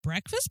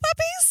breakfast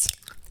puppies?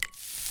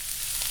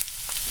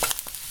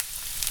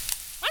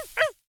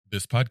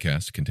 This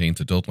podcast contains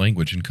adult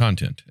language and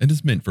content and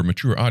is meant for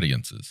mature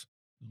audiences.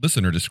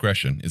 Listener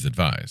discretion is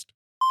advised.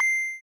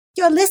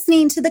 You're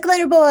listening to the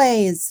Glitter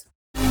Boys.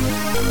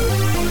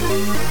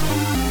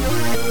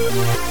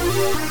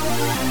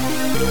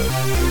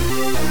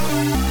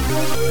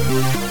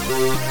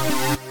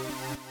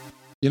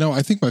 You know,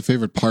 I think my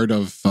favorite part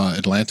of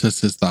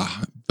Atlantis is the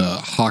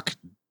hawk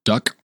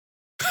duck.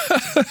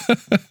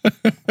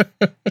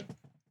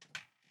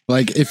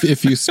 Like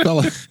if you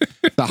spell it,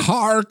 the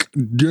hawk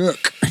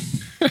duck.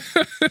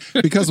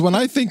 Because when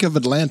I think of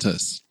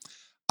Atlantis,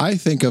 I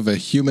think of a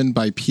human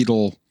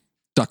bipedal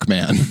duck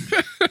man.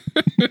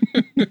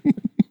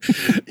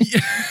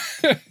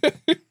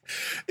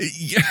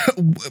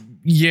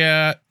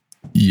 Yeah.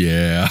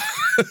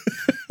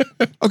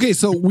 Okay,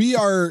 so we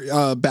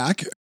are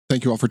back.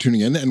 Thank you all for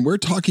tuning in. And we're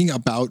talking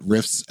about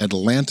Rift's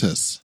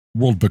Atlantis.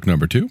 World book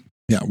number 2.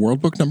 Yeah,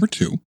 World Book number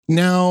 2.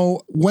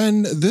 Now,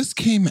 when this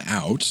came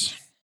out,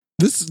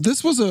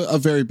 this was a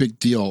very big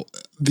deal.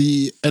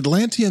 The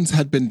Atlanteans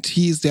had been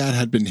teased at,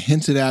 had been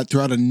hinted at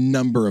throughout a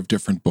number of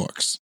different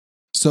books.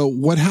 So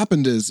what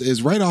happened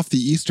is right off the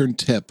eastern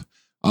tip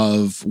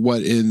of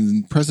what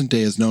in present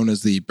day is known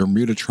as the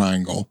Bermuda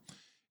Triangle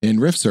in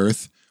Rift's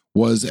Earth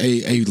was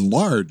a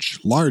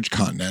large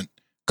continent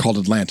called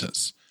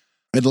Atlantis.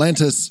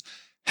 Atlantis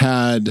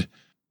had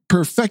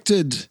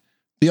perfected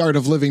the art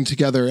of living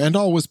together, and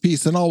all was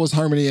peace and all was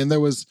harmony, and there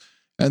was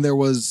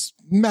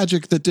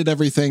magic that did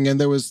everything, and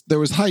there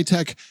was high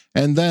tech,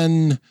 and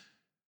then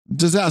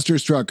disaster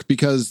struck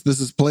because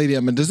this is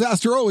Palladium and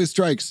disaster always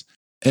strikes,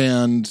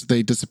 and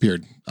they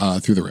disappeared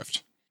through the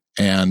rift.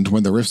 And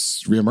when the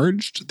rifts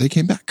reemerged, they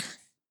came back,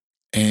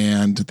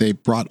 and they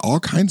brought all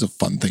kinds of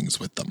fun things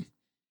with them,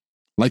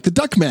 like the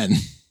Duckmen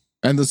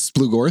and the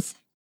Splugorth.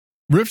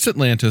 Rift's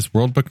Atlantis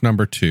World Book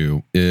number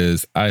 2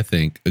 is, I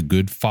think, a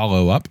good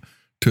follow-up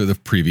to the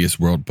previous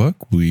World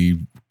Book.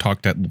 We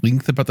talked at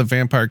length about the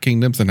Vampire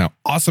Kingdoms and how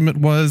awesome it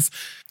was.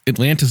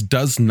 Atlantis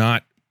does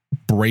not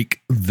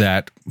break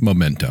that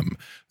momentum.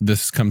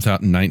 This comes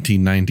out in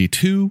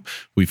 1992.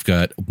 We've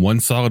got one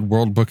solid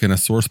World Book and a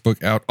source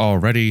book out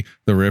already.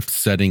 The Rift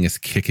setting is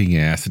kicking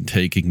ass and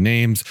taking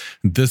names.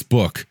 This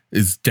book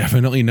is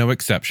definitely no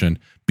exception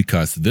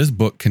because this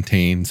book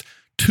contains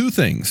two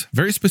things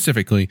very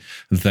specifically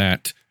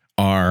that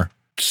are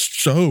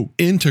so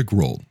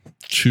integral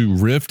to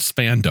Rift's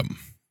fandom: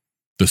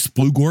 the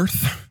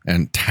Splugorth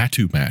and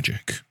tattoo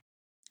magic.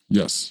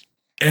 Yes.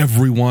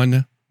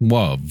 Everyone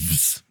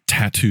loves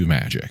tattoo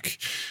magic.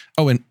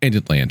 Oh, and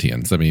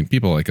Atlanteans. I mean,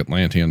 people like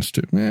Atlanteans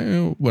too.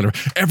 Whatever.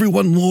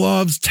 Everyone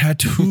loves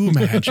tattoo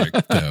magic,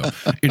 though.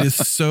 It is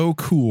so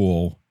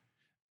cool.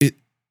 It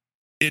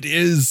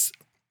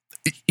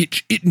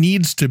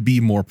needs to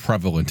be more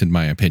prevalent, in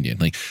my opinion.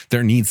 Like,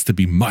 there needs to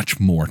be much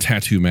more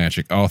tattoo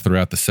magic all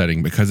throughout the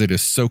setting because it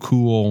is so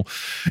cool.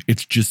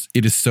 It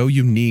is so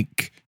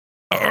unique.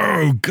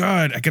 Oh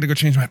God, I gotta go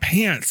change my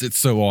pants. It's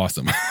so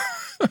awesome.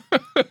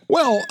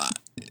 Well,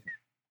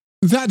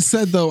 that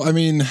said, though, I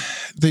mean,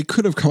 they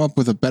could have come up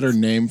with a better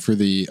name for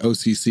the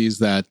OCCs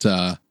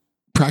that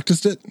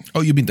practiced it.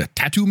 Oh, you mean the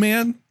Tattoo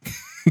Man?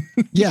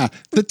 Yeah,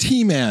 the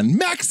T-Man,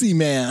 Maxi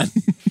Man.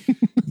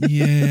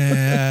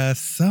 Yeah,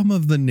 some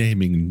of the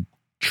naming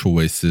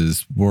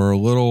choices were a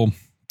little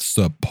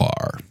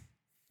subpar.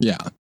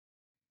 Yeah.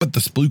 But the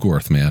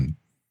Splugorth, man.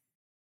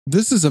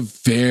 This is a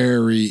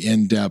very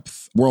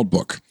in-depth world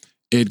book.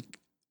 It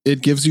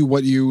gives you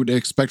what you would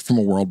expect from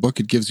a world book.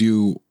 It gives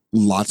you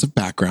lots of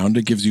background.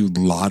 It gives you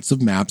lots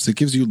of maps. It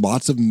gives you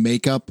lots of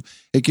makeup.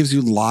 It gives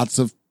you lots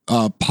of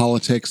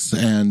politics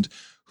and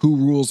who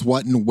rules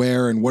what and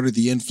where and what are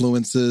the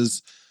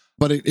influences.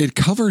 But it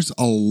covers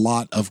a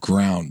lot of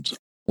ground.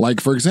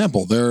 Like, for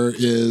example, there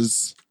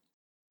is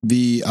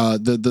the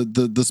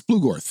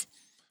Splugorth,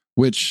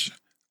 which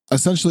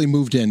essentially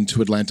moved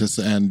into Atlantis,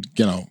 and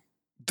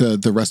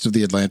the rest of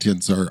the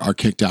Atlanteans are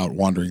kicked out,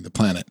 wandering the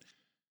planet,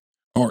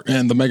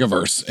 and the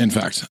Megaverse, in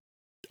fact.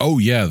 Oh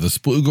yeah, the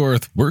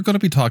Splugorth. We're going to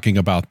be talking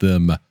about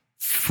them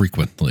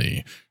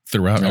frequently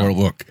throughout our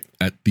look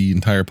at the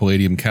entire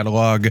Palladium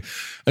catalog,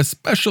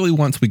 especially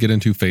once we get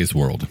into Phase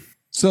World.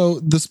 So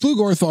the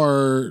Splugorth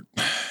are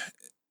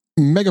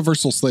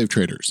megaversal slave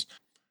traders.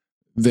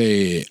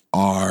 They're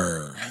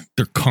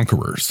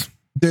conquerors.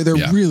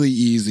 They're really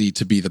easy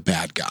to be the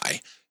bad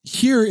guy.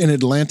 Here in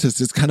Atlantis,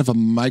 it's kind of a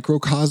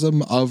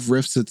microcosm of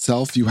Rifts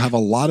itself. You have a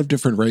lot of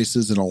different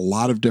races in a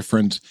lot of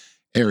different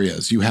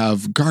areas. You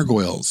have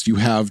gargoyles, you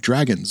have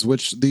dragons,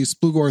 which the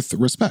Splugorth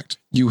respect.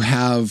 You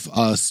have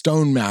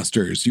stone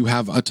masters. You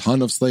have a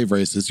ton of slave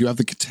races. You have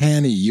the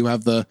Kitani. You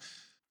have the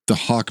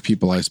hawk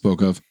people I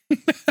spoke of.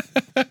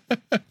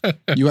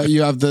 You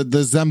have the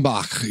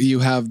Zembach. You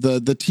have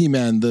the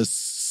T-Man, the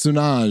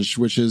Sunaj,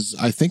 which is,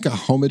 I think, a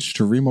homage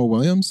to Remo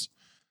Williams,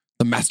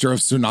 the master of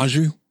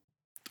Sunaju.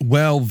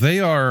 Well, they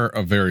are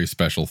a very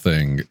special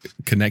thing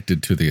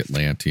connected to the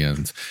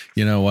Atlanteans.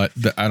 You know what?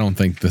 I don't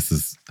think this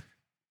is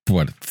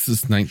This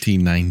is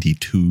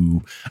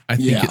 1992. I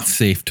think it's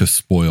safe to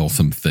spoil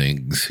some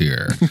things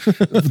here.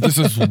 This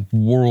is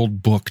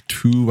World Book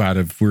 2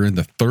 we're in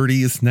the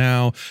 30s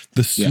now.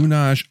 The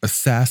Sunaj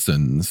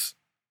Assassins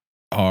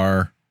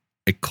are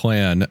a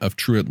clan of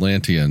true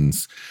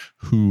Atlanteans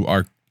who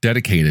are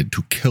dedicated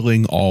to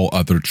killing all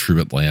other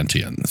true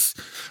Atlanteans.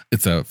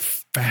 It's a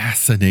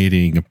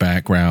fascinating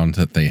background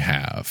that they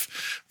have.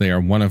 They are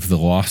one of the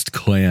lost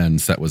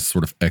clans that was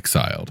sort of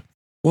exiled.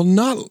 Well,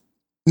 not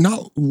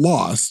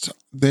lost.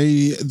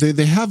 They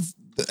have,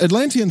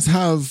 Atlanteans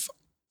have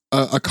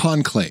a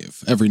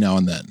conclave every now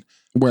and then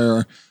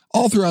where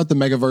all throughout the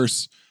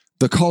megaverse,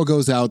 the call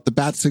goes out, the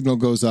bat signal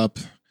goes up,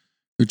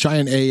 the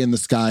giant A in the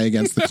sky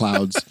against the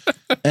clouds,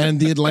 and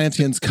the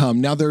Atlanteans come.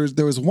 Now there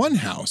was one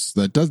house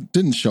that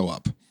didn't show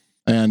up,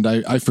 and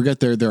I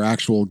forget their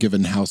actual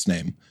given house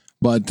name,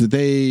 but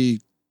they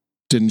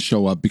didn't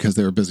show up because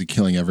they were busy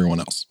killing everyone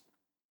else.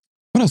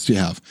 What else do you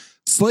have?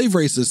 Slave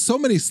races, so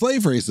many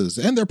slave races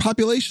and their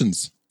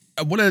populations.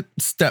 I want to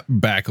step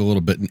back a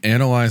little bit and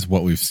analyze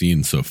what we've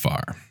seen so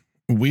far.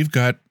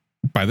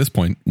 By this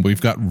point,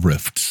 we've got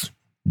Rifts,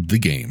 the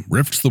game.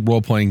 Rifts, the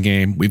role-playing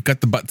game. We've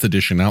got the Butts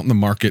edition out in the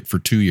market for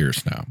 2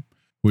 years now.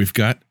 We've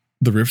got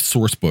the Rift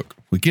source book,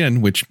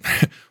 again, which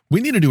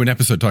we need to do an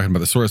episode talking about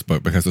the source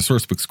book because the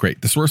source book's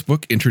great. The source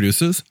book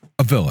introduces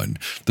a villain.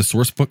 The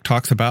source book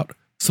talks about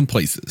some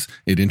places.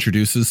 It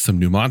introduces some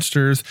new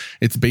monsters.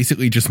 It's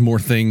basically just more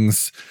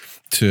things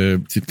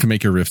to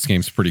make your Rifts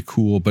games pretty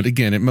cool. But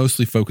again, it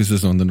mostly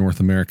focuses on the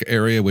North America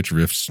area, which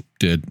Rifts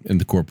did in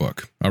the core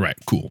book. All right,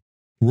 cool.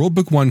 World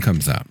Book 1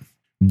 comes out.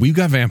 We've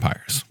got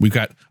vampires. We've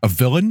got a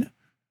villain,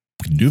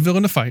 a new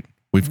villain to fight.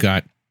 We've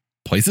got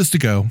places to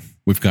go.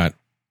 We've got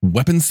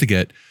weapons to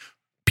get,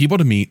 people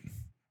to meet,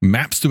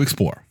 maps to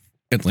explore.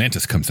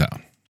 Atlantis comes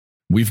out.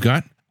 We've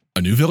got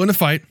a new villain to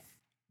fight,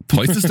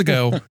 places to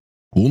go,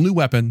 cool new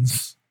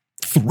weapons,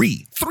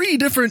 three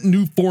different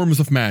new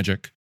forms of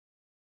magic,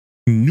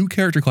 new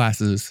character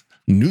classes,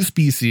 new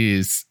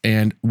species,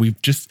 and we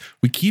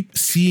keep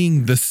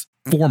seeing this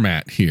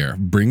format here,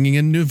 bringing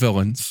in new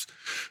villains,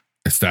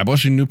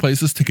 establishing new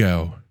places to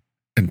go,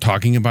 and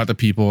talking about the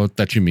people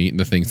that you meet and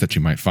the things that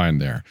you might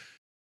find there.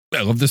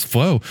 I love this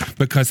flow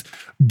because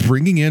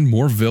bringing in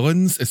more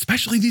villains,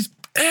 especially these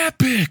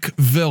epic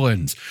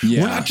villains.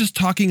 Yeah. We're not just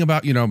talking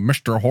about,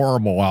 Mr.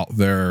 Horrible out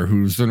there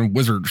who's in a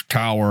wizard's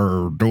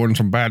tower doing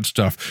some bad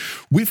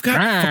stuff. We've got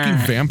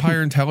fucking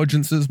vampire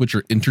intelligences, which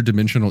are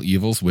interdimensional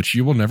evils, which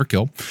you will never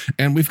kill.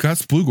 And we've got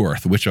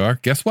Splugorth, which are,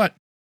 guess what?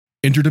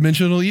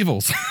 Interdimensional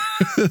evils.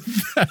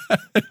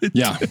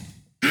 Yeah.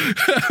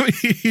 I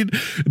mean,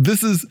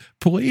 this is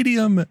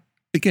Palladium.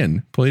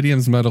 Again,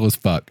 Palladium's metal as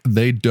fuck.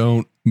 They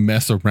don't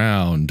mess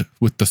around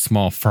with the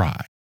small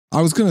fry.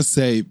 I was going to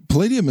say,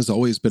 Palladium has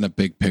always been a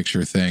big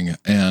picture thing.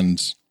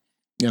 And,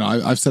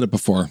 I've said it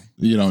before,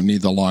 you don't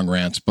need the long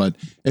rant. But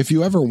if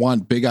you ever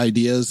want big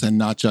ideas and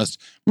not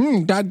just,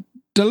 the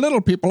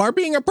little people are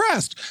being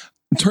oppressed,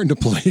 turn to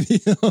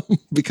Palladium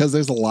because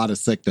there's a lot of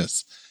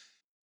sickness.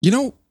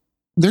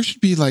 There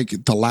should be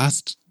like the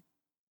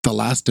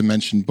last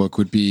dimension book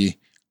would be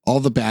all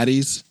the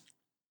baddies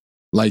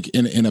like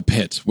in a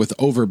pit with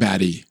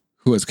Overbaddie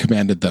who has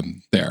commanded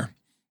them there.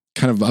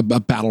 Kind of a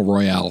battle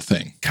royale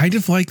thing. Kind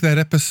of like that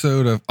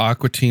episode of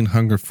Aqua Teen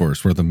Hunger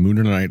Force where the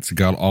Moonanites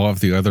got all of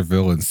the other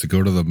villains to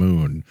go to the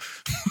moon.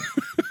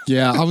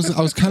 Yeah, I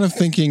was kind of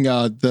thinking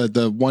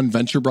the one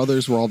Venture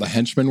Brothers where all the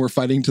henchmen were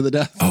fighting to the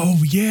death.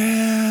 Oh,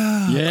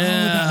 yeah.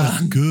 Yeah. Oh, that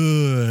was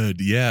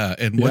good. Yeah.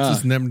 And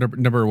what's his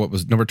number? What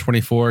was number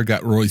 24?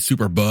 Got really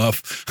super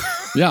buff.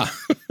 Yeah.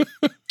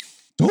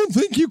 Don't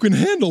think you can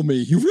handle me.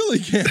 You really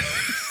can't.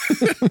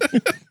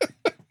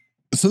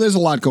 So there's a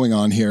lot going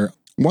on here.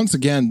 Once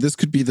again, this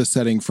could be the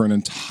setting for an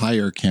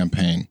entire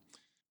campaign.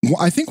 Well,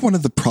 I think one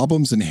of the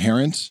problems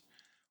inherent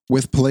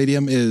with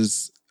Palladium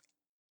is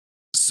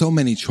so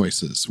many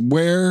choices.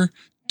 Where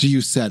do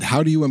you set?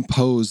 How do you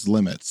impose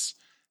limits?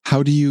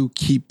 How do you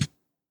keep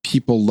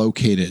people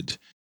located?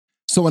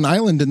 So an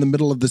island in the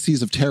middle of the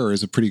Seas of Terror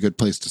is a pretty good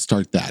place to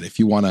start that. If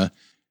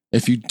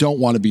you don't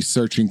want to be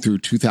searching through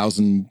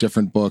 2,000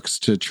 different books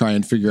to try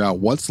and figure out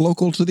what's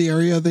local to the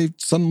area they've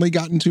suddenly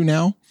gotten to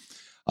now.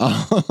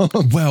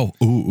 Well,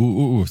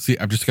 see,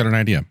 I've just got an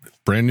idea.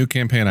 Brand new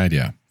campaign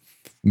idea.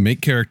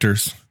 Make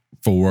characters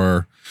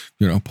for,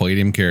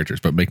 Palladium characters,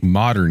 but make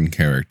modern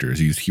characters.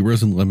 Use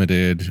Heroes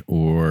Unlimited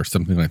or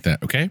something like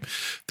that. Okay.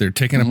 They're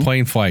taking a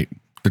plane flight.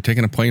 They're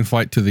taking a plane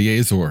flight to the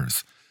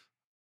Azores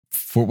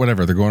for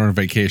whatever. They're going on a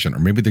vacation, or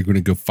maybe they're going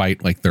to go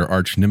fight like their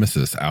arch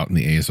nemesis out in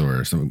the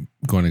Azores and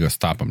going to go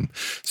stop them.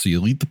 So you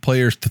lead the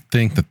players to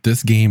think that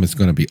this game is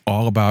going to be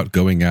all about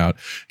going out,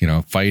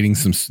 fighting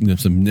some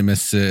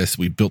nemesis.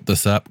 We built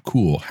this up.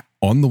 Cool.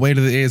 On the way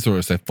to the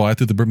Azores, they fly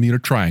through the Bermuda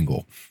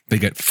Triangle. They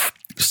get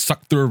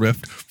sucked through a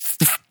rift,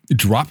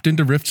 dropped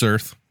into Rift's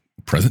Earth,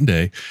 present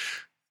day,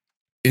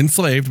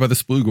 enslaved by the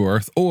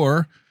Splugorth,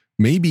 or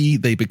maybe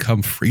they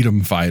become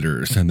freedom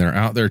fighters and they're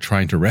out there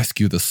trying to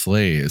rescue the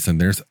slaves. And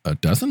there's a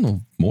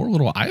dozen more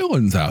little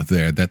islands out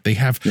there that they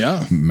have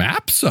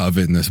maps of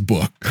in this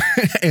book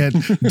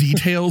and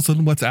details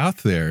on what's out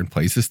there and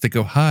places to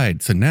go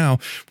hide. So now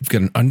we've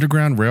got an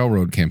Underground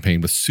Railroad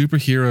campaign with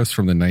superheroes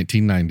from the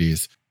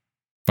 1990s.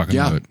 Fucking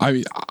love it.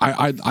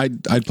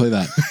 I'd play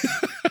that.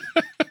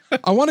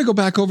 I want to go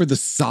back over the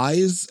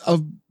size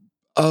of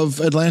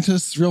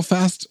Atlantis real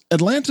fast.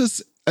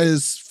 Atlantis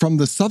is from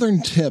the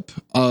southern tip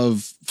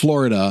of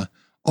Florida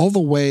all the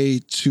way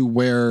to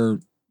where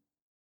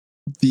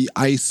the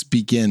ice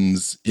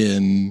begins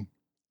in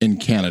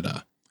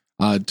Canada,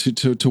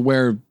 to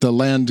where the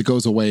land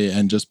goes away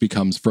and just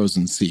becomes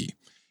frozen sea.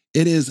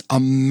 It is a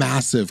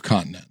massive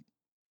continent.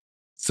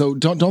 So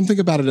don't think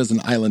about it as an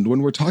island.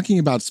 When we're talking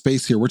about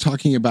space here, we're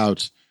talking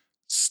about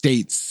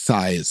state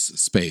size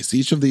space.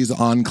 Each of these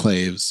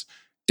enclaves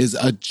is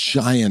a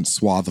giant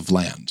swath of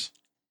land.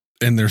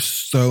 And there's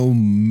so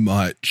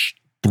much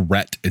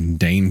threat and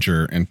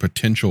danger and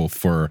potential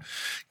for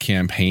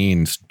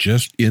campaigns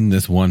just in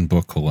this one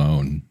book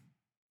alone.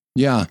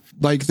 Yeah.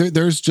 Like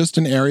there's just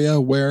an area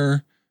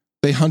where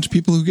they hunt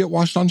people who get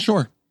washed on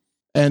shore.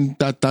 And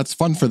that's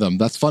fun for them.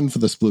 That's fun for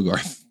the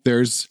Splugorth.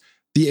 There's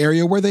the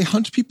area where they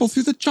hunt people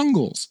through the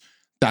jungles.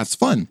 That's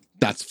fun.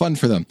 That's fun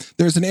for them.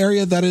 There's an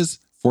area that is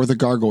for the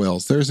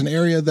gargoyles. There's an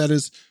area that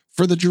is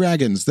for the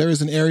dragons. There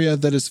is an area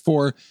that is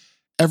for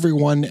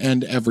everyone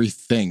and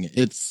everything.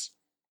 It's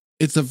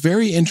a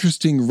very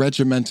interesting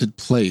regimented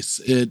place.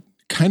 It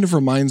kind of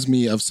reminds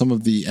me of some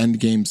of the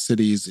endgame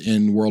cities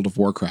in World of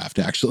Warcraft,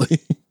 actually.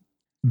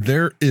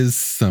 There is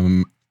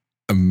some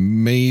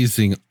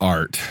amazing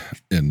art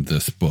in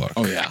this book.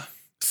 Oh, yeah.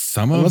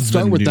 Let's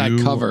start with that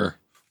cover.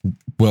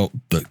 Well,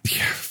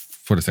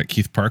 what is that?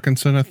 Keith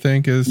Parkinson, I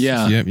think is.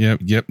 Yeah.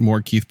 Yep.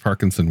 More Keith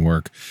Parkinson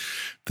work.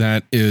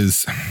 That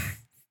is,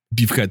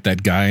 you've got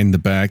that guy in the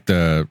back,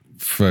 the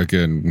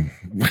fucking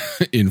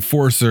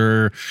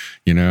enforcer,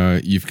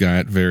 you've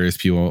got various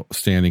people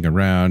standing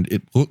around.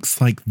 It looks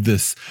like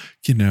this,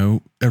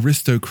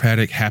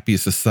 aristocratic, happy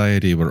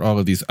society where all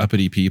of these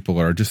uppity people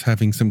are just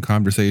having some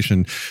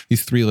conversation.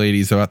 These three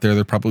ladies out there,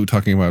 they're probably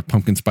talking about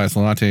pumpkin spice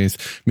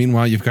lattes.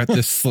 Meanwhile, you've got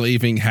this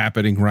slaving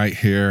happening right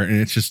here.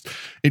 And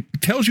it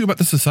tells you about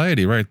the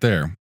society right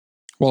there.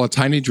 Well, a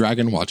tiny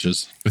dragon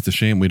watches. It's a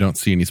shame we don't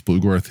see any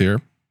Splugorth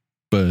here,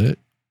 but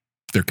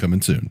they're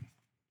coming soon.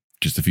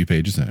 Just a few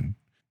pages in.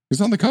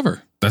 He's on the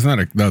cover. That's not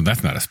a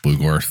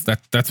Splugorth.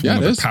 That's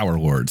one of the power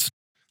lords.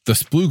 The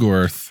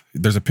Splugorth,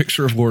 there's a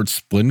picture of Lord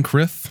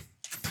Splinkrith.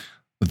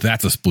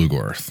 That's a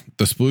Splugorth.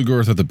 The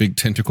Splugorth are the big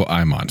tentacle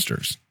eye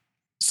monsters.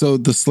 So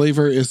the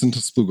slaver isn't a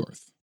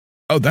Splugorth.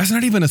 Oh, that's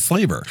not even a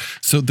slaver.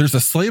 So there's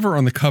a slaver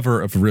on the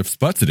cover of Rift's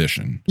Butts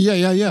edition.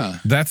 Yeah.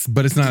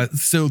 But it's not.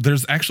 So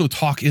there's actual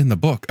talk in the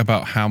book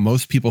about how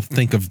most people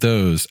think of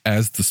those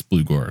as the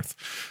Splugorth,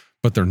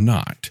 but they're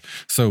not.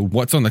 So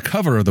what's on the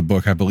cover of the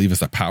book, I believe,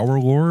 is a Power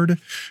Lord,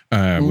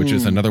 which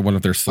is another one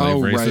of their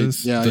slave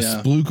races. Right. The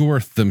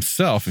Splugorth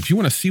themselves, if you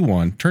want to see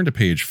one, turn to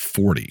page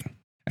 40.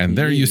 And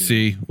there you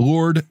see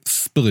Lord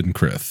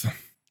Splinkrith.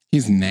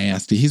 He's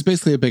nasty. He's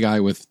basically a big eye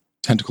with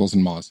tentacles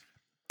and maws.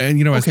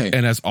 And,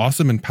 as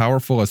awesome and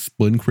powerful as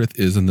Splinkrith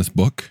is in this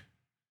book,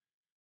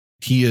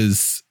 he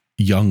is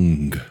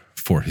young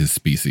for his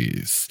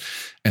species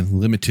and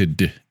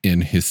limited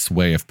in his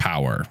sway of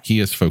power. He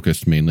is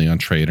focused mainly on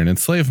trade and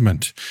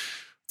enslavement.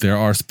 There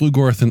are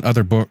Splugorth in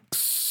other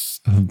books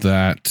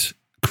that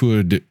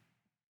could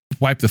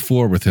wipe the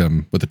floor with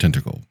him with a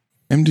tentacle.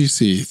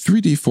 MDC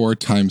 3D4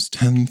 times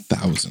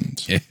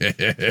 10,000. Yeah.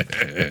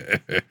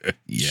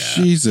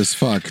 Jesus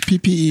fuck.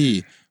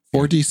 PPE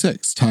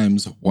 4D6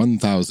 times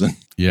 1,000.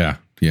 Yeah.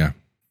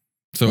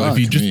 So if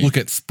you just look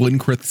at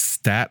Splinkrith's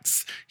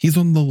stats, he's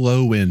on the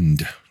low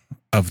end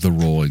of the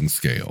rolling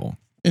scale.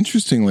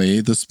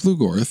 Interestingly, the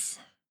Splugorth.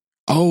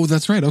 Oh,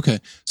 that's right. Okay.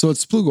 So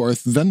it's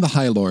Splugorth, then the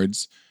High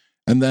Lords,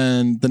 and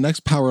then the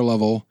next power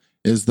level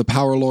is the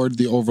Power Lord,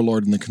 the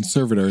Overlord, and the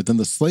Conservator. Then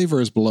the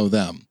Slaver is below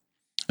them.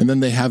 And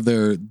then they have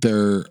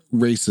their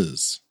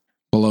races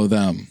below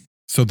them.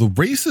 So the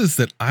races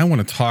that I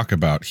want to talk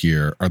about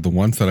here are the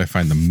ones that I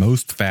find the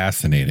most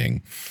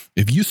fascinating.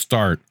 If you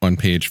start on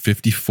page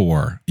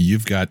 54,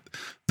 you've got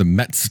the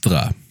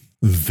Metstra.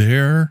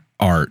 Their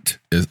art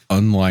is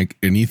unlike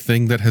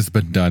anything that has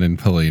been done in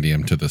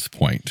Palladium to this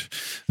point.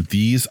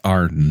 These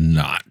are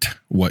not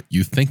what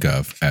you think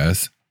of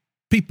as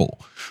people.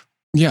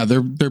 Yeah,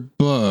 they're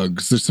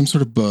bugs. There's some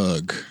sort of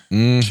bug.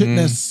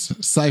 Chitness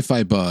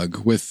sci-fi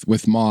bug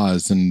with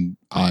maws and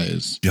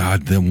eyes.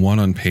 God, the one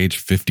on page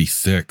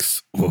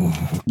 56.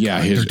 Oh,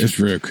 yeah, it's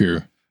real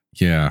cool.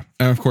 Yeah.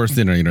 And of course,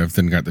 then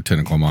then got the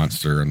tentacle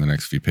monster in the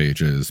next few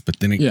pages.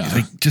 But then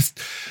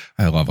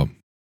I love them.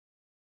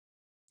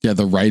 Yeah,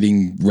 the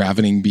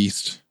ravening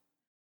beast.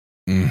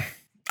 I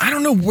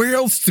don't know where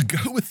else to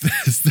go with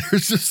this.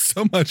 There's just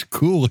so much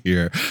cool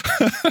here.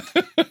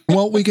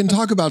 Well, we can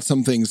talk about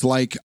some things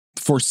like,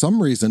 for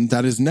some reason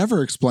that is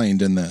never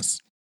explained in this,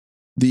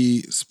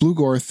 the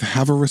Splugorth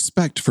have a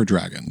respect for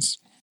dragons,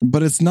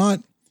 but it's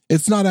not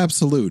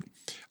absolute.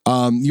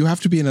 You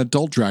have to be an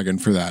adult dragon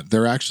for that.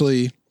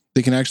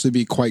 They can actually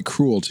be quite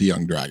cruel to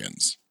young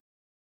dragons.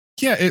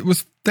 Yeah, it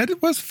was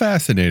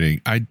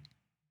fascinating. I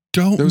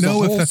don't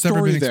know if that's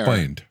ever been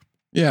explained.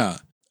 Yeah.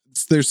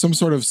 There's some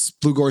sort of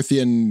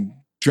Splugorthian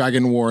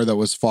dragon war that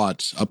was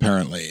fought,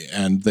 apparently,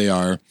 and they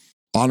are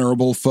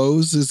honorable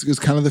foes is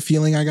kind of the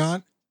feeling I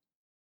got.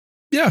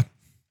 Yeah,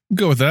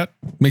 go with that.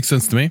 Makes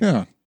sense to me.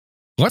 Yeah.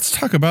 Let's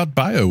talk about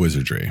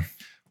biowizardry.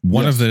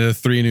 One of the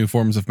 3 new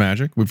forms of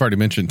magic. We've already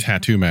mentioned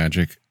tattoo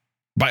magic.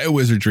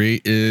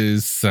 Biowizardry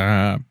is,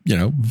 the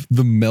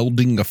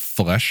melding of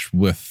flesh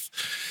with,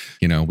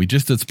 we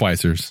just did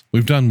splicers.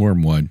 We've done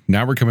Wormwood.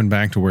 Now we're coming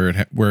back to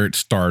where it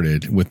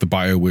started with the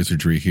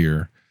biowizardry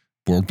here.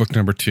 World Book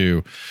number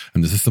 2.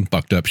 And this is some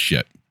fucked up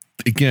shit.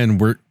 Again,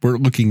 we're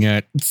looking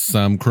at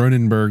some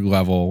Cronenberg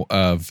level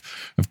of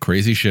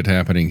crazy shit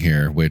happening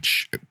here,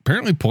 which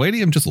apparently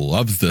Palladium just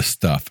loves this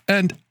stuff.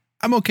 And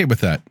I'm okay with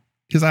that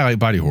because I like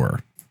body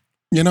horror.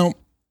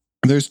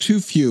 There's too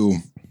few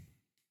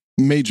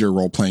major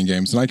role-playing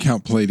games, and I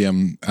count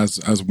Palladium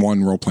as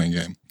one role-playing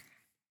game,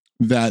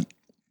 that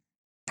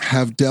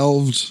have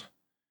delved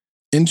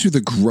into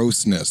the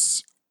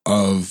grossness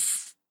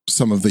of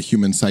some of the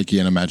human psyche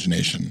and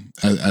imagination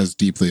as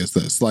deeply as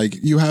this. Like,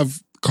 you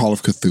have Call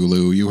of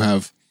Cthulhu, you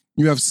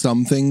have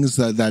some things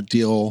that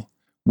deal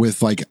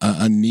with like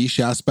a niche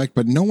aspect,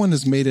 but no one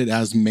has made it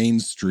as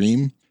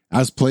mainstream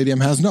as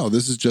Palladium has. No,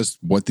 this is just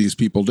what these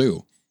people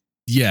do.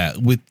 Yeah,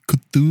 with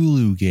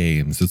Cthulhu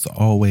games, it's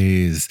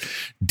always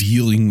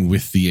dealing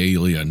with the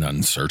alien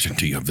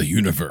uncertainty of the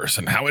universe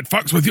and how it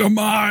fucks with your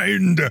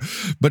mind.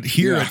 But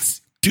here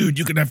it's, dude,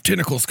 you can have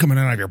tentacles coming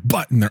out of your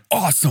butt and they're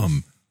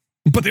awesome.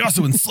 But they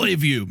also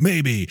enslave you,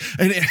 maybe.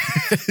 And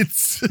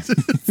it's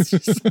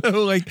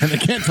so like... And they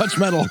can't touch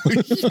metal.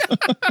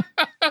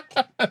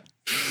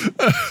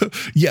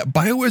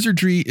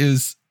 biowizardry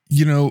is,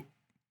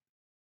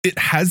 it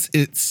has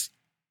its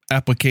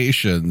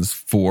applications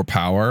for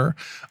power,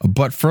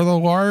 but for the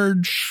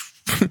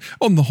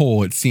on the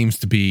whole, it seems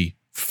to be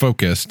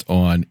focused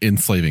on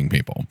enslaving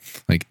people,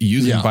 like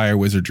using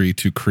biowizardry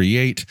to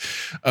create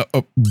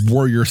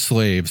warrior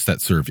slaves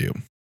that serve you.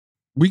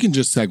 We can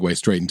just segue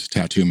straight into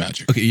tattoo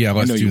magic. Okay, yeah,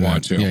 let's do that.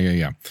 Want to.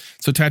 Yeah.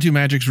 So tattoo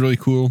magic's really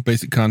cool.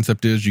 Basic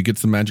concept is you get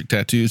some magic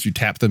tattoos, you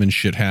tap them and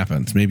shit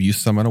happens. Maybe you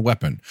summon a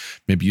weapon.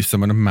 Maybe you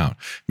summon a mount.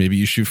 Maybe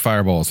you shoot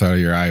fireballs out of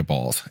your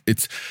eyeballs.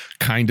 It's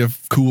kind of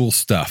cool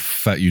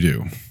stuff that you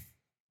do.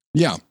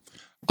 Yeah.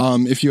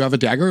 If you have a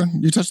dagger,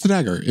 you touch the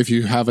dagger. If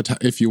you have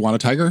if you want a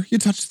tiger, you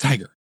touch the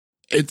tiger.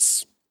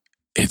 It's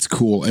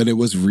cool. And it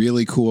was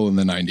really cool in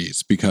the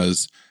 90s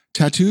because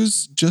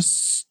tattoos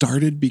just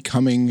started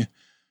becoming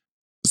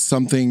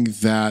something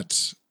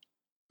that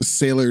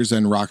sailors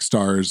and rock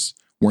stars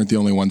weren't the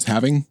only ones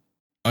having.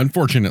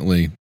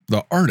 Unfortunately,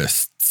 the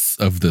artists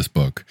of this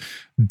book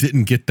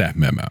didn't get that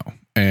memo.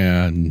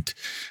 And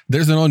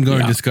there's an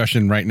ongoing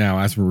discussion right now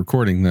as we're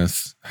recording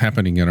this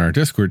happening in our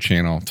Discord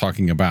channel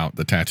talking about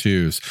the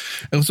tattoos.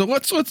 And so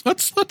let's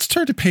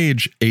turn to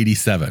page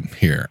 87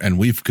 here. And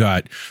we've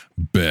got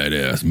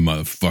badass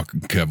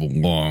motherfucking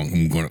Kevin Long.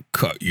 I'm going to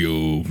cut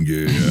you.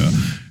 Yeah.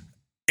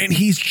 And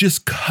he's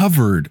just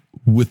covered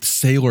with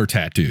sailor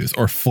tattoos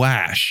or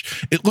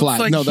Flash. It looks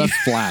like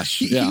that's Flash.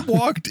 He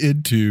walked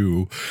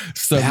into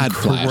some bad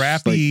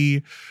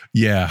crappy,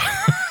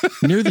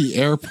 near the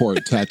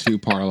airport tattoo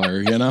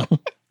parlor,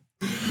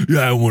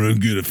 Yeah, I want to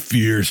get a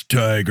fierce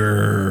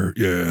tiger.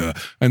 Yeah.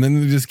 And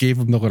then they just gave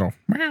him the little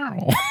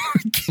meow.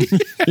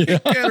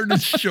 On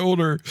his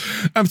shoulder.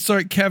 I'm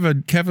sorry,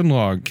 Kevin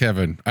Long.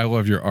 Kevin, I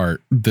love your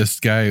art. This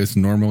guy is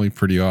normally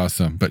pretty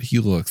awesome, but he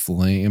looks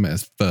lame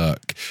as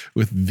fuck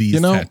with these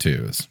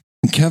tattoos.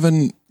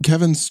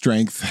 Kevin's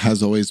strength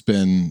has always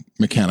been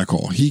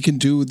mechanical. He can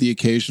do the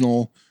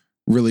occasional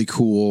really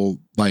cool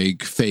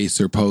like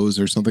face or pose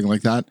or something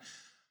like that.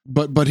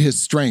 But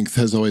his strength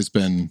has always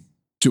been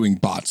doing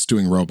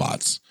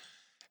robots.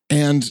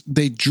 And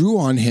they drew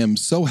on him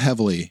so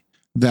heavily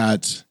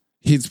that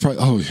he's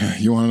probably,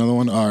 you want another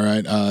one? All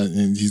right.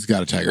 And he's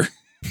got a tiger.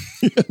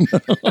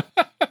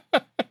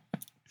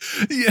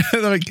 Yeah,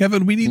 they're like,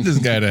 Kevin, we need this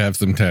guy to have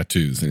some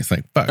tattoos. And he's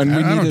like, fuck, and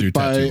I don't do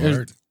tattoo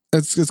art.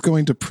 It's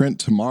going to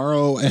print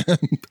tomorrow. And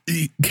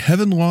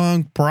Kevin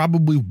Long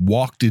probably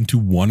walked into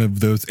one of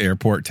those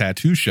airport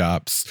tattoo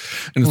shops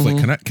and it's like,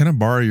 can I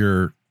borrow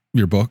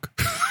your book?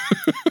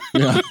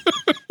 Yeah.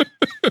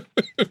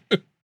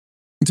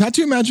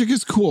 Tattoo magic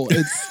is cool.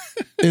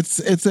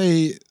 It's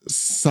a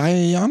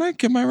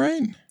psionic, am I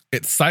right?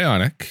 It's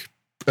psionic.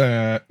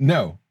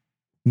 No,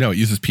 it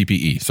uses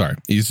PPE. Sorry.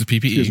 It uses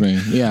PPE. Excuse me.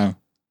 Yeah.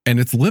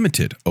 And it's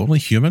limited. Only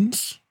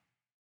humans,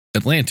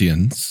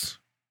 Atlanteans,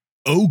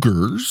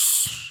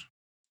 ogres,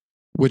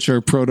 which are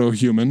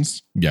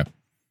proto-humans. Yeah.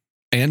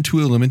 And to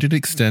a limited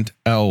extent,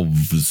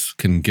 elves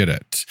can get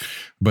it.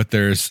 But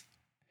there's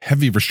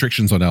heavy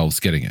restrictions on elves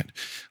getting it.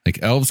 Like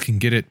elves can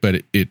get it,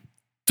 but it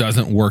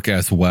doesn't work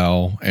as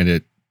well. And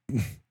it's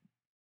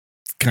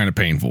kind of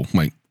painful.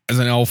 Like as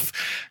an elf,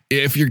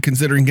 if you're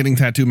considering getting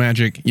tattoo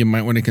magic, you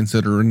might want to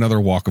consider another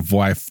walk of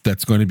life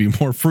that's going to be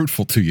more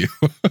fruitful to you.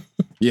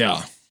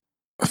 Yeah.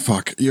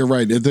 Fuck, you're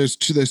right. There's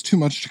too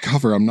much to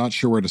cover. I'm not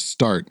sure where to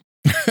start.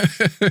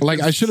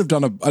 Like, I should have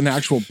done an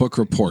actual book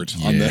report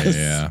on this.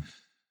 Yeah.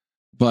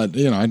 But,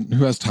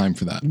 who has time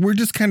for that? We're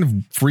just kind of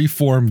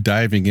freeform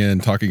diving in,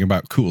 talking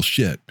about cool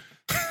shit.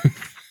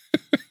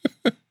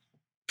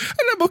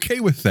 And I'm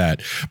okay with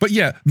that. But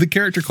yeah, the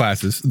character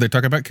classes, they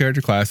talk about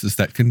character classes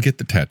that can get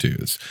the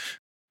tattoos.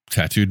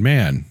 Tattooed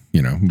Man,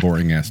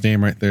 boring ass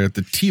name right there.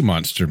 The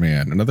T-Monster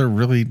Man, another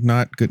really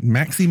not good.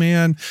 Maxi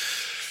Man.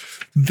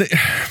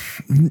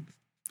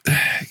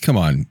 Come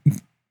on.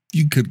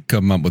 You could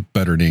come up with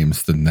better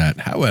names than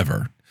that.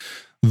 However,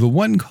 the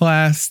one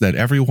class that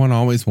everyone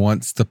always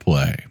wants to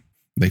play,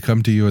 they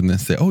come to you and they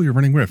say, oh, you're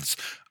running Rifts.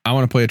 I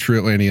want to play a True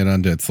Atlantean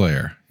Undead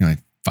Slayer. You're like,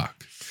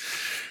 fuck.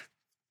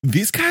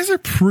 These guys are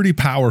pretty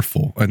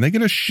powerful and they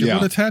get a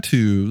shitload of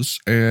tattoos,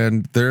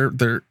 and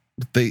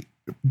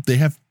they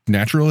have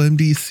natural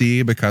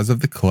MDC because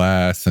of the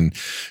class, and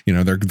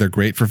they're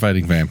great for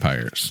fighting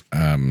vampires.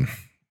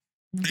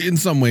 In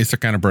some ways they're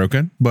kind of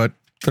broken, but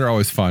they're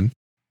always fun.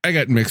 I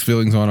got mixed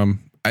feelings on them.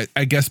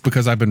 I guess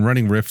because I've been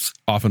running Rifts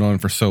off and on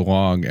for so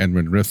long, and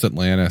when Rifts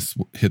Atlantis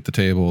hit the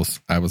tables,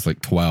 I was like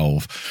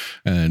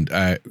 12, and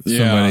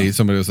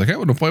somebody was like, I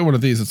want to play one of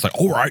these. It's like,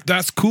 all right,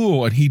 that's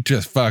cool, and he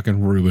just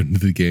fucking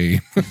ruined the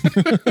game.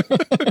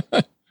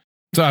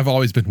 So I've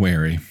always been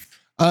wary.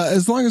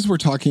 As long as we're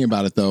talking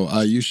about it, though,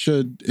 it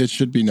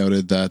should be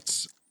noted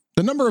that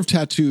the number of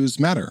tattoos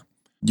matter.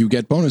 You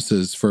get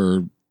bonuses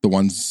for the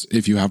ones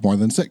if you have more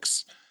than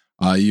 6.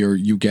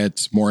 You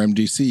get more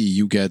MDC,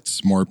 you get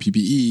more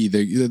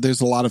PPE.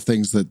 There's a lot of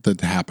things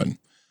that happen.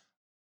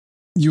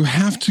 You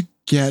have to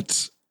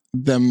get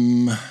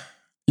them.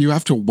 You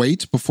have to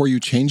wait before you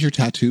change your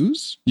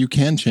tattoos. You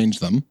can change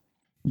them.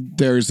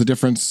 There's a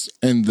difference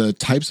in the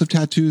types of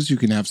tattoos. You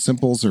can have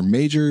simples or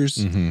majors.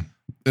 Mm-hmm.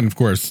 And of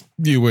course,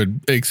 you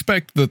would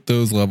expect that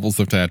those levels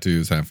of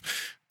tattoos have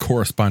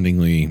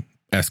correspondingly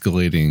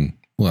escalating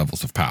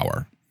levels of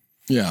power.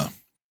 Yeah.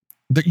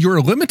 That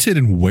you're limited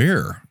in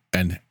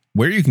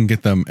where you can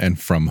get them and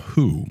from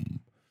whom.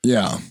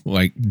 Yeah.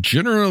 Like,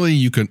 generally,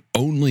 you can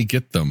only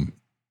get them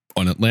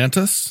on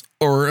Atlantis,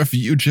 or if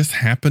you just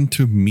happen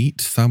to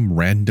meet some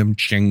random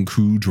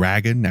Chengku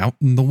dragon out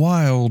in the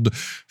wild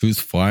who's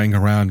flying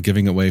around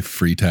giving away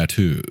free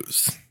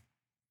tattoos.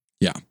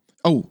 Yeah.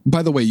 Oh,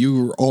 by the way,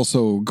 you're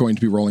also going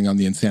to be rolling on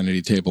the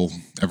insanity table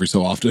every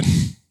so often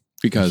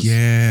because.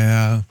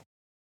 Yeah.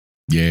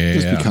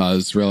 Just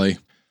because, really.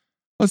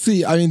 Let's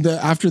see. I mean,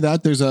 after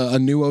that, there's a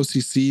new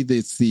OCC.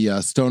 It's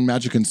the Stone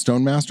Magic and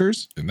Stone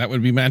Masters. And that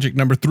would be Magic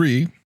number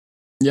 3.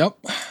 Yep.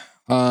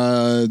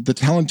 The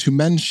talent to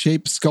mend,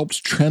 shape,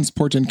 sculpt,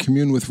 transport, and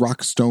commune with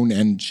rock, stone,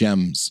 and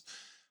gems.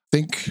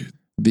 Think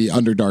the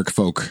Underdark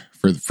folk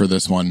for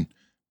this one,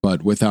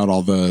 but without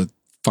all the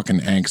fucking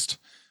angst.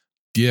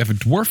 Yeah, if a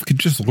dwarf could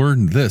just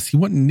learn this, he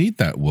wouldn't need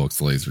that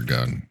Wilkes laser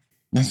gun.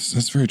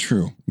 That's very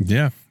true.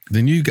 Yeah.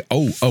 Then you go,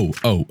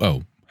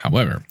 oh.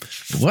 However,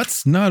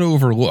 let's not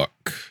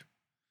overlook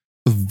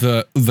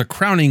the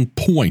crowning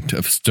point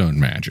of stone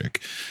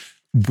magic,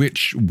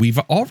 which we've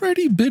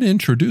already been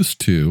introduced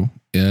to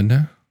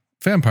in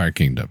Vampire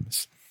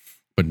Kingdoms.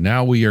 But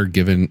now we are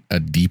given a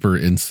deeper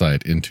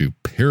insight into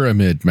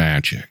pyramid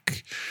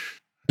magic.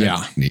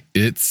 Yeah.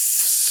 It's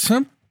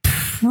some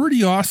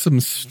pretty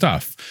awesome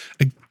stuff.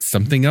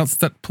 Something else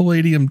that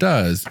Palladium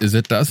does is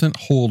it doesn't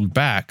hold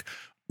back,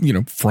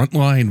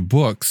 frontline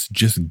books,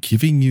 just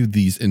giving you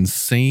these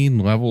insane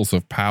levels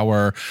of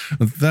power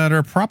that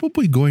are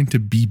probably going to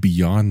be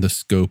beyond the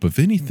scope of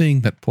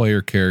anything that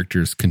player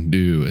characters can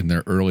do in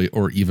their early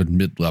or even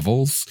mid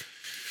levels.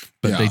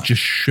 But they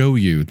just show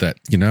you that,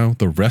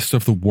 the rest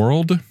of the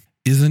world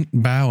isn't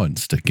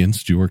balanced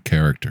against your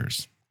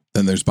characters.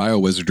 Then there's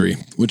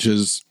biowizardry, which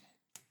is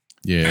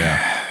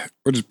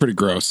pretty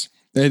gross.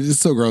 It is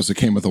so gross it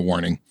came with a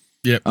warning.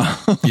 Yep.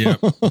 Yep.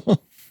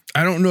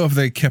 I don't know if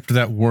they kept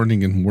that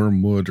warning in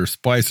Wormwood or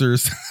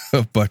Splicers,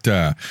 but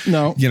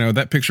no.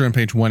 That picture on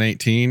page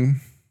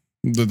 118,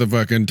 the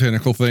fucking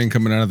tentacle thing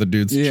coming out of the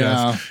dude's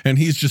chest, and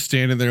he's just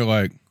standing there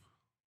like,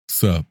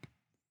 sup?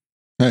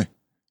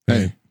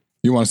 Hey,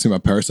 you want to see my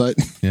parasite?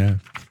 Yeah.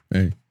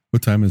 Hey,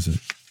 what time is it?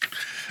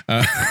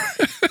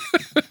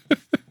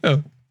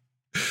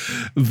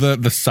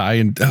 The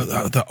sign,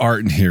 the art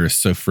in here is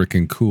so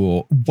freaking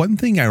cool. One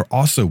thing I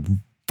also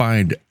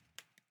find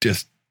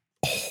just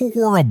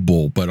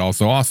horrible but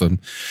also awesome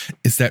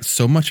is that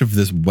so much of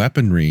this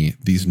weaponry,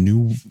 these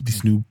new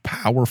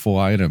powerful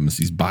items,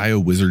 these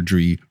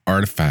biowizardry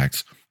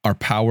artifacts, are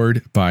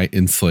powered by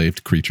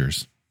enslaved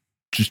creatures.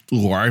 Just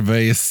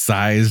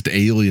larvae-sized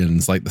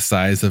aliens, like the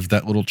size of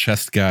that little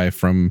chest guy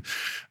from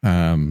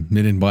Men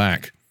in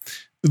Black.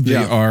 They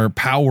are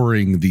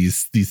powering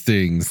these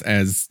things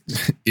as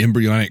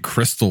embryonic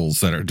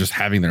crystals that are just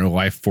having their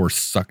life force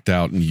sucked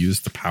out and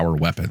used to power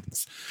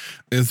weapons.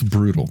 It's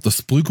brutal. The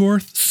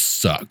Splugorth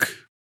suck.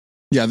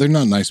 Yeah, they're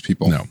not nice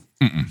people. No.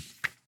 Mm-mm.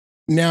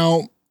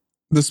 Now,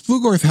 the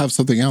Splugorth have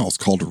something else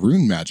called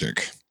rune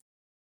magic.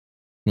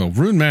 Well,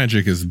 rune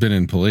magic has been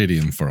in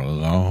Palladium for a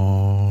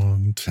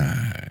long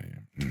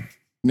time.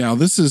 Now,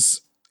 this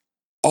is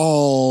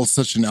all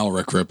such an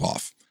Elric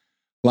ripoff.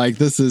 Like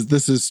this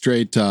is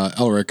straight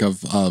Elric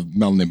of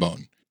Melanie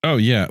Bone. Oh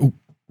yeah.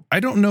 I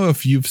don't know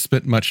if you've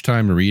spent much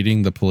time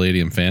reading the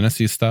Palladium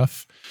fantasy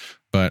stuff,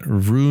 but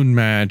rune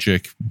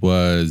magic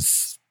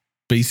was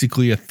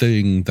basically a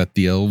thing that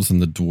the elves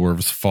and the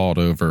dwarves fought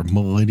over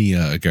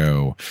millennia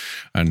ago.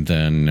 And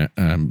then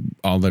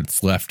all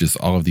that's left is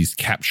all of these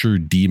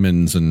captured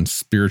demons and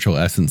spiritual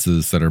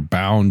essences that are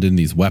bound in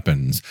these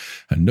weapons.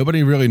 And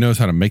nobody really knows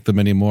how to make them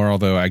anymore,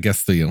 although I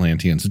guess the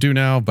Atlanteans do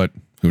now, but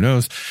who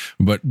knows?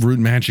 But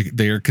rune magic,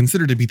 they are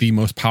considered to be the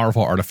most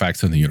powerful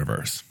artifacts in the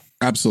universe.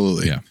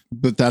 Absolutely. Yeah.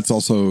 But that's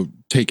also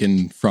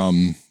taken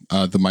from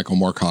the Michael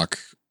Moorcock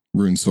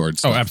rune sword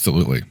stuff. Oh,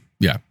 absolutely.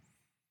 Yeah.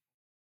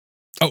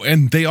 Oh,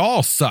 and they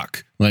all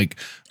suck. Like,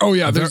 oh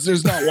yeah,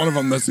 there's not one of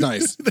them that's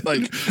nice.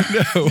 Like,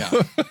 no,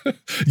 yeah.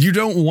 You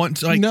don't want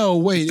to, like. No,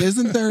 wait,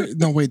 isn't there?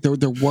 No, wait,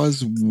 there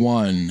was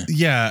one.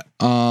 Yeah.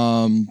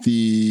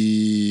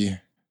 The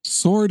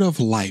Sword of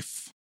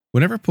Life.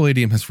 Whenever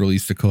Palladium has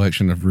released a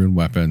collection of rune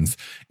weapons,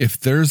 if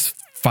there's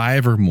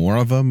 5 or more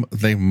of them,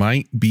 they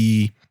might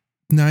be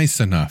nice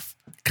enough,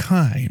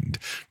 kind,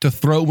 to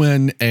throw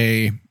in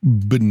a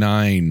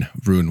benign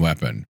rune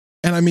weapon.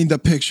 And I mean, the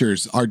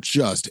pictures are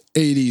just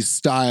 80s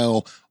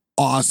style,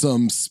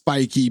 awesome,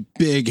 spiky,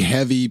 big,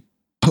 heavy,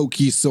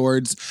 pokey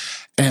swords.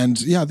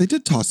 And yeah, they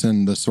did toss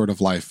in the Sword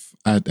of Life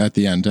at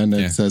the end. And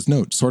it says,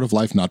 no, Sword of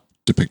Life not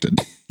depicted.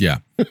 Yeah.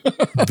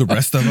 The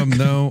rest of them,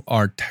 though,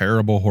 are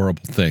terrible,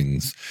 horrible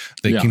things.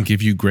 They can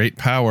give you great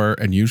power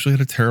and usually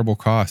at a terrible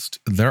cost.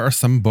 There are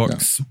some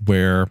books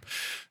where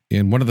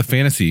in one of the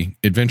fantasy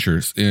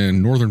adventures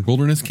in Northern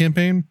Wilderness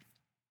campaign,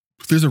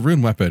 there's a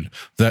rune weapon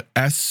that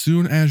as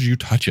soon as you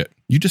touch it,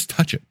 you just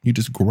touch it. You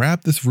just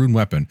grab this rune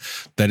weapon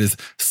that is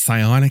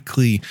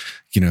psionically,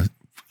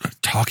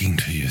 talking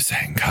to you,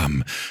 saying,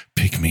 come,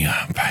 pick me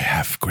up. I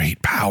have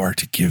great power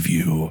to give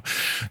you.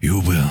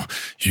 You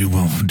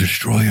will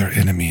destroy your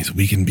enemies.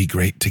 We can be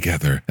great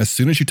together. As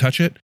soon as you touch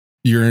it,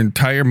 your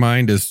entire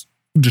mind is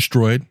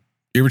destroyed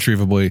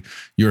irretrievably.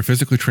 You're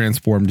physically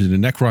transformed into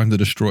Necron the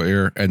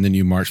Destroyer, and then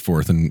you march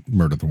forth and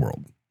murder the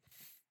world.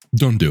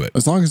 Don't do it.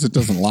 As long as it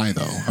doesn't lie,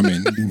 though. I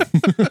mean,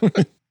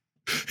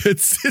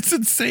 it's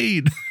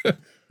insane.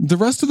 The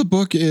rest of the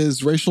book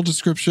is racial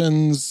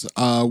descriptions,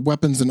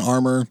 weapons and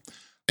armor,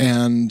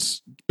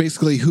 and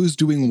basically who's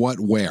doing what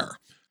where.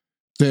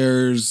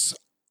 There's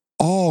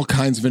all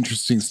kinds of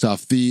interesting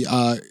stuff. The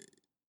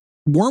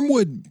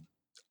Wormwood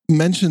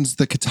mentions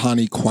the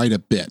Katani quite a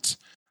bit,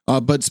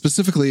 but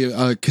specifically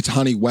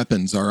Katani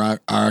weapons are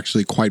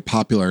actually quite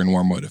popular in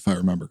Wormwood, if I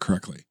remember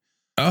correctly.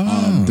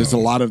 Oh. There's a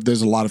lot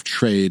of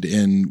trade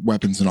in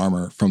weapons and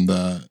armor from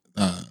the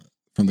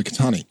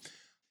Katani,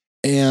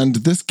 and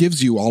this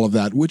gives you all of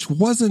that, which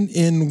wasn't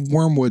in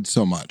Wormwood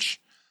so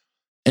much.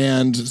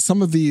 And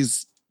some of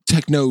these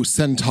techno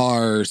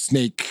centaur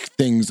snake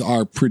things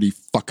are pretty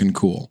fucking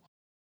cool.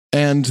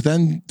 And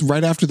then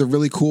right after the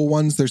really cool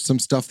ones, there's some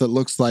stuff that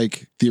looks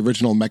like the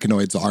original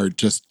mechanoids are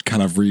just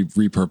kind of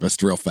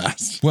repurposed real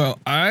fast. Well,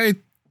 I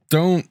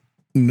don't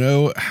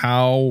know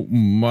how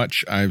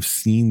much I've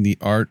seen the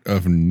art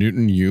of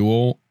Newton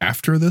Ewell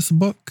after this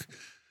book,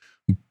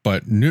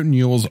 but Newton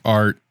Ewell's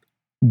art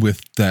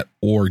with that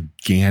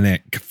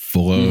organic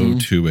flow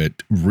to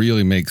it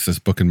really makes this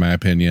book, in my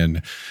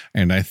opinion.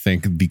 And I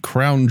think the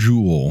crown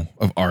jewel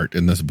of art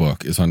in this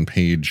book is on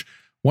page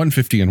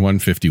 150 and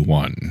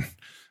 151.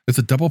 It's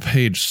a double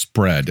page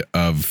spread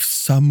of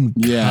some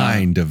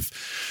kind of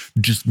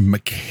just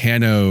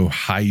mechano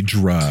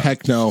hydra.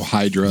 Techno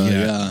hydra,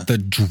 yeah. The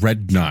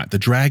dreadnought, the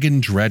dragon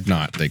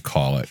dreadnought, they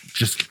call it.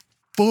 Just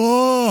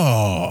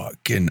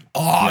fucking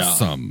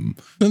awesome.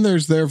 Yeah. Then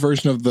there's their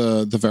version of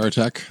the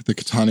Veritech, the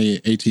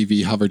Katani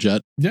ATV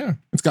hoverjet. Yeah.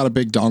 It's got a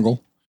big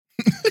dongle.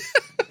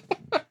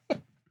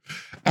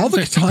 All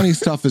the Katani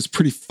stuff is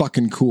pretty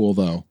fucking cool,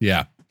 though.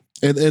 Yeah.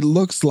 It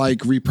looks like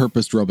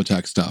repurposed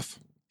Robotech stuff.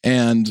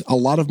 And a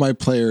lot of my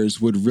players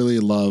would really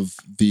love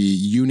the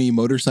Uni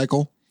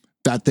motorcycle.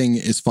 That thing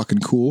is fucking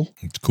cool.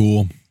 It's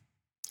cool.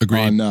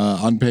 Agreed.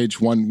 On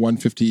page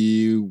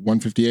 150,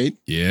 158.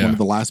 Yeah. One of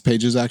the last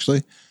pages,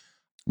 actually.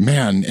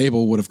 Man,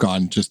 Abel would have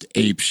gone just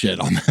ape shit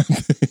on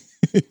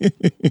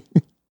that.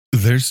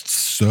 There's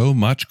so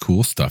much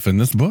cool stuff in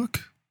this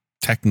book.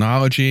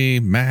 Technology,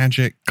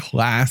 magic,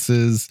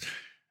 classes.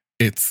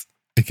 It's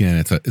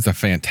a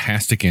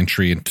fantastic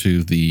entry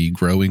into the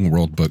growing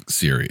world book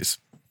series.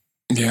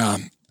 Yeah.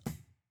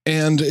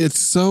 And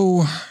it's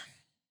so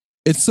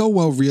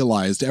well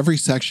realized. Every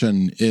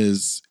section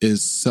is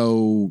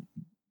so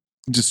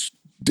just,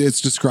 it's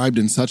described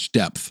in such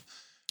depth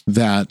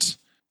that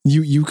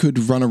you could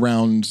run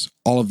around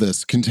all of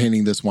this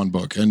containing this one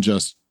book and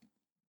just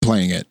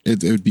playing it.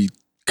 It would be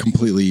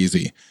completely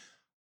easy.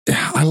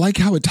 I like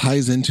how it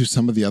ties into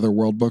some of the other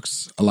world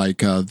books, like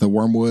the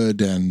Wormwood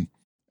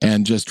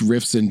and just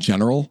riffs in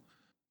general,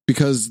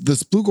 because the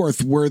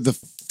Splugorth were the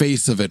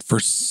face of it for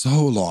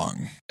so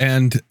long.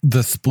 And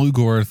the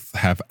Splugorth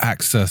have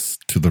access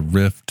to the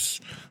rifts.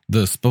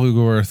 The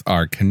Splugorth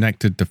are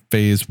connected to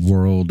Faye's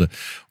world.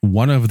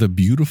 One of the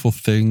beautiful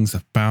things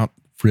about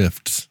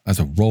Rifts as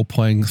a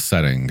role-playing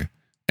setting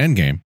and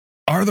game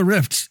are the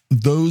Rifts.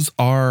 Those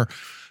are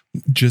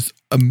just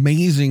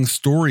amazing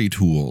story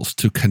tools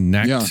to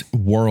connect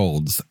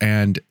worlds.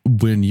 And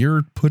when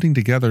you're putting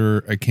together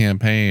a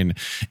campaign,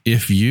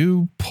 if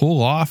you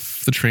pull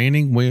off the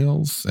training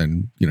wheels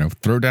and,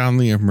 throw down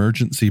the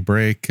emergency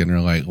brake and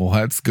are like, well,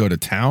 let's go to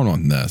town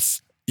on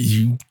this,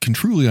 you can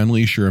truly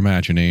unleash your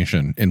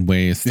imagination in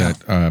ways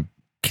that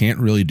can't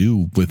really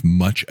do with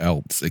much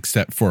else,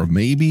 except for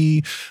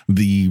maybe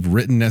the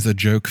written as a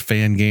joke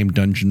fan game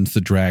Dungeons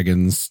the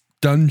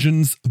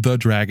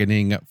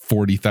Dragoning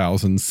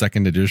 40,000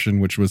 second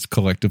edition, which was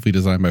collectively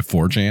designed by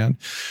 4chan.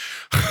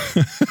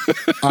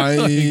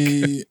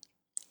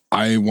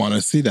 I want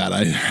to see that.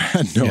 I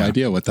had no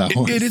idea what that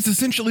was. It is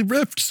essentially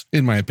Rifts,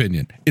 in my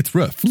opinion. It's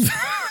Rifts,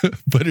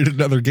 but in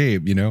another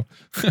game,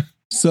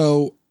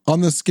 So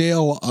on the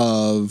scale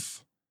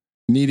of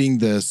needing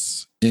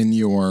this in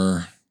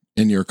your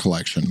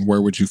collection,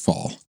 where would you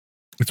fall?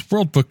 It's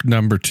World Book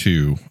number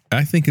 2.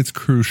 I think it's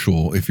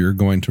crucial if you're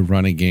going to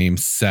run a game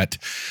set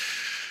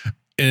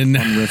on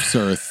Rift's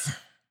Earth.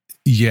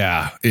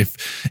 Yeah.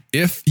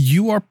 If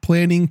you are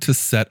planning to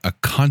set a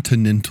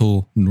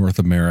continental North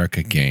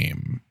America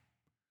game,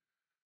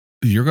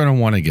 you're going to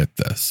want to get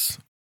this.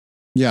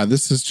 Yeah,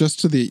 this is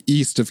just to the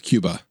east of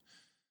Cuba.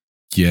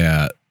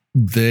 Yeah.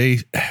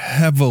 They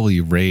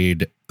heavily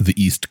raid the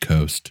East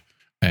Coast,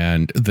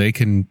 and they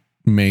can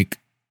make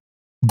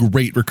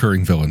great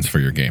recurring villains for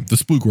your game. The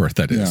Splugorth,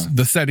 that is. Yeah.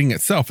 The setting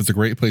itself is a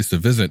great place to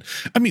visit.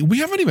 I mean, we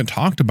haven't even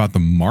talked about the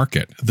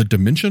market. The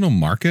dimensional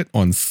market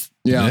on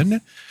Spin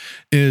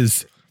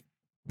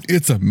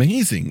it's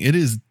amazing. It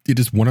is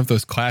one of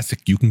those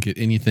classic, you can get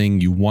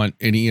anything you want,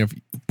 any of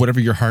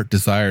whatever your heart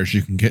desires,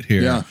 you can get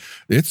here. Yeah.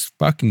 It's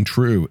fucking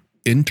true.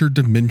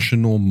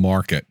 Interdimensional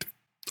market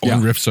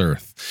on Rift's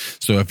Earth.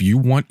 So if you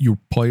want your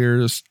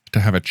players to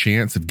have a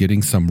chance of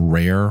getting some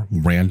rare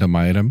random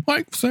item,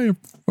 like say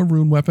a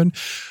rune weapon,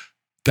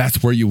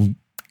 that's where you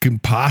can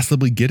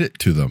possibly get it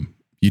to them.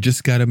 You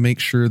just got to make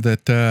sure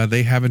that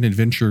they have an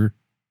adventure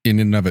in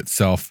and of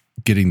itself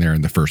getting there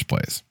in the first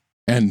place.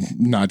 And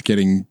not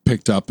getting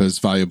picked up as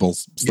valuable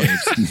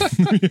slaves.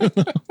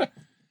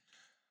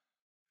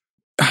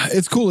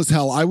 It's cool as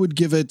hell. I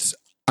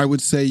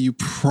would say you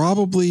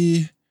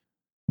probably,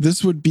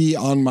 this would be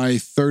on my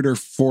third or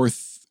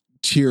fourth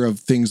tier of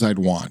things I'd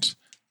want.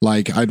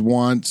 Like I'd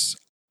want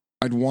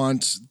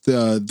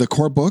the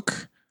core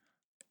book,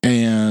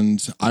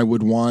 and I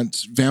would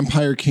want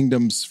Vampire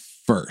Kingdoms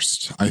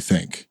first, I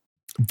think.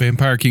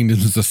 Vampire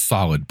Kingdoms is a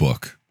solid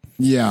book.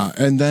 Yeah,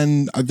 and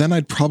then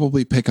I'd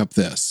probably pick up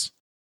this.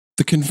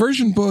 The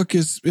conversion book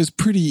is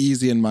pretty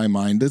easy in my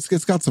mind. It's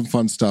got some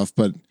fun stuff,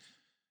 but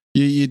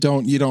you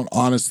don't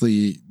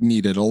honestly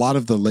need it. A lot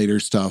of the later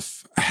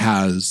stuff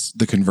has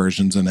the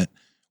conversions in it,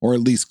 or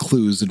at least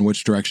clues in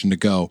which direction to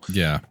go.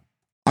 Yeah.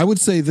 I would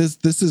say this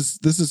is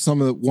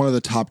one of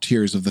the top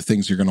tiers of the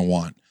things you're going to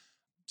want.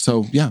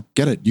 So yeah,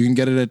 get it. You can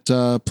get it at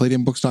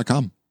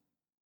palladiumbooks.com.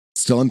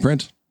 Still in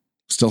print.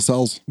 Still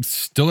sells.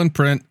 Still in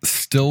print.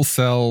 Still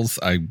sells.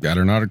 I got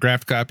an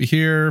autographed copy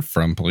here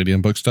from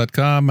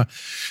palladiumbooks.com.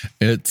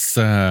 It's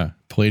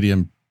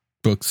Palladium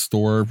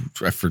Bookstore.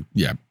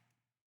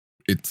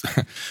 It's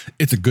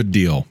a good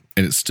deal,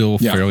 and it's still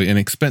fairly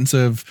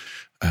inexpensive.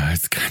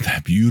 It's got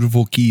that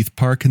beautiful Keith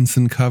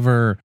Parkinson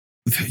cover.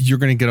 You're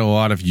going to get a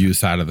lot of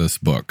use out of this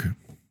book.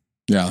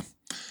 Yeah.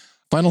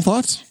 Final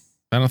thoughts?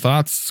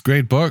 It's a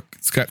great book.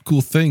 It's got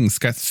cool things. It's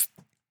got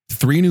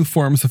 3 new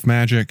forms of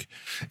magic.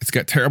 It's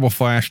got terrible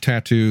flash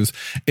tattoos.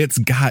 It's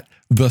got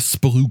the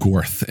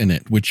Splugorth in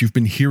it, which you've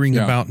been hearing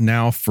about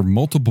now for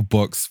multiple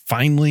books.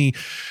 Finally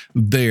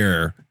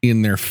there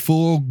in their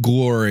full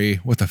glory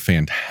with a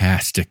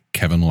fantastic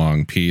Kevin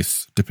Long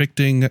piece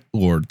depicting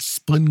Lord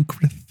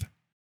Splinkrith.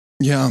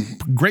 Yeah.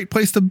 Great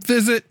place to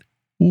visit.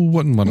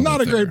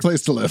 Not a great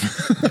place to live.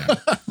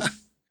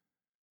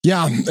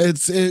 Yeah,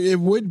 it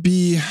would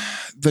be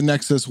the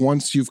Nexus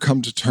once you've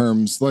come to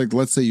terms. Like,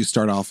 let's say you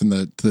start off in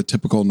the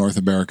typical North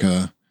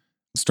America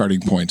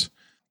starting point.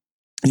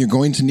 You're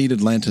going to need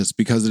Atlantis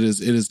because it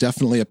is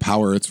definitely a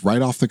power. It's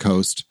right off the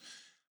coast.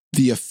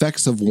 The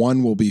effects of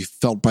one will be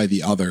felt by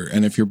the other.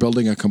 And if you're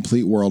building a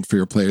complete world for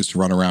your players to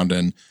run around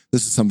in,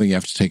 this is something you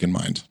have to take in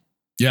mind.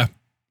 Yeah.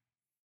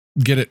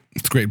 Get it.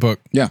 It's a great book.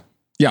 Yeah.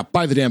 Yeah,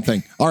 buy the damn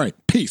thing. All right,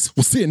 peace.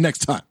 We'll see you next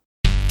time.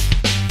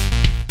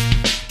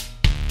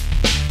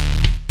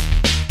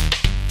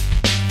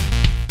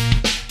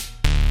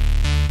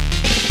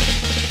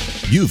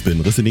 You've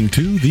been listening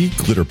to The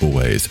Glitter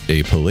Boys,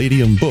 a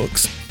Palladium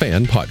Books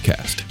fan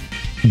podcast.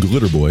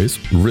 Glitter Boys,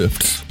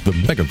 Rifts, the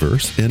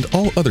Megaverse, and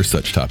all other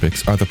such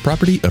topics are the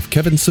property of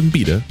Kevin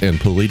Simbita and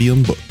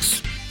Palladium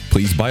Books.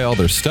 Please buy all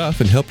their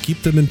stuff and help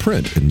keep them in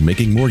print and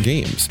making more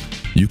games.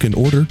 You can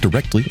order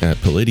directly at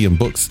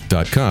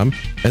palladiumbooks.com,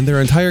 and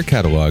their entire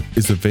catalog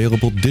is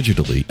available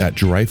digitally at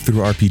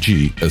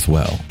DriveThruRPG as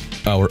well.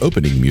 Our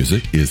opening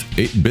music is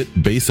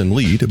 8-Bit Bass and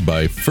Lead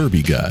by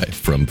Furby Guy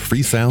from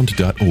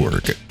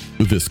freesound.org.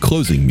 This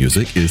closing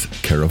music is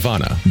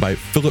Caravana by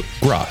Philip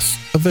Gross,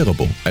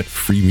 available at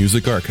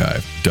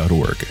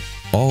freemusicarchive.org.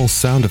 All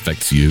sound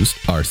effects used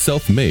are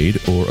self-made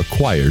or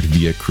acquired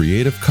via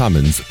Creative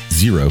Commons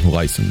Zero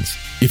license.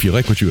 If you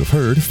like what you have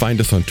heard, find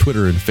us on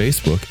Twitter and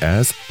Facebook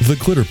as The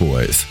Glitter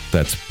Boys.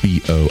 That's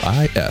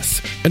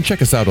BOIS. And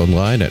check us out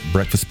online at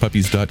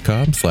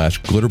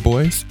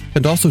breakfastpuppies.com/glitterboys.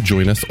 And also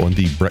join us on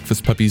the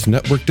Breakfast Puppies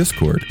Network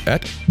Discord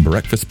at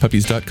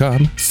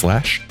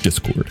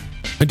breakfastpuppies.com/discord.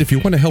 And if you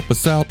want to help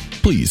us out,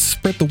 please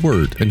spread the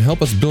word and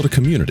help us build a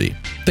community.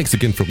 Thanks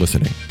again for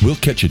listening. We'll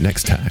catch you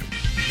next time.